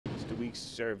Weeks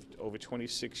served over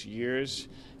 26 years.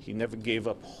 He never gave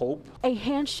up hope. A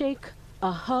handshake,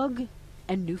 a hug,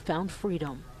 and newfound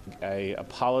freedom. I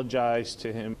apologized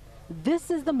to him.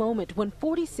 This is the moment when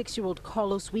 46-year-old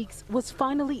Carlos Weeks was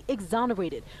finally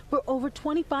exonerated. For over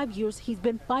 25 years, he's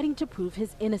been fighting to prove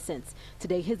his innocence.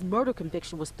 Today, his murder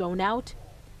conviction was thrown out,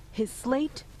 his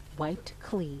slate wiped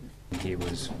clean. He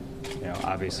was,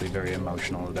 obviously very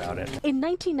emotional about it. In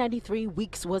 1993,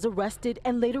 Weeks was arrested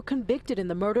and later convicted in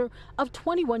the murder of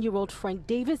 21-year-old Frank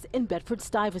Davis in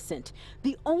Bedford-Stuyvesant.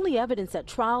 The only evidence at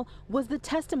trial was the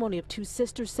testimony of two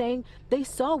sisters saying they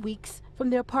saw Weeks from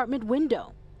their apartment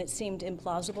window. It seemed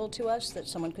implausible to us that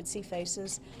someone could see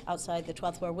faces outside the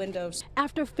 12th floor windows.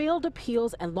 After failed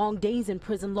appeals and long days in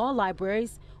prison law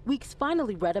libraries, Weeks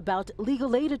finally read about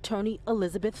legal aid attorney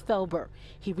Elizabeth Felber.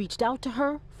 He reached out to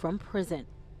her from prison.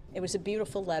 It was a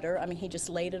beautiful letter. I mean, he just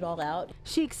laid it all out.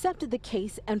 She accepted the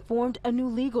case and formed a new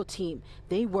legal team.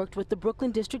 They worked with the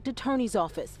Brooklyn District Attorney's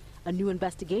Office. A new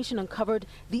investigation uncovered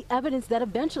the evidence that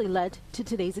eventually led to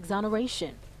today's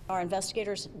exoneration. Our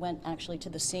investigators went actually to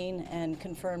the scene and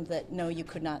confirmed that no, you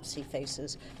could not see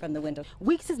faces from the window.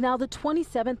 Weeks is now the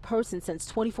 27th person since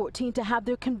 2014 to have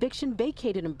their conviction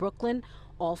vacated in Brooklyn,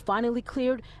 all finally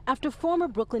cleared after former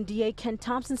Brooklyn DA Ken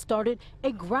Thompson started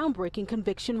a groundbreaking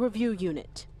conviction review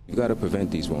unit. You got to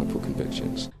prevent these wrongful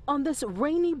convictions. On this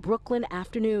rainy Brooklyn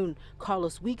afternoon,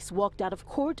 Carlos Weeks walked out of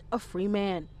court a free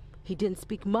man. He didn't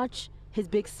speak much. His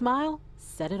big smile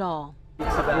said it all. I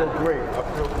feel great.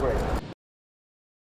 I feel great.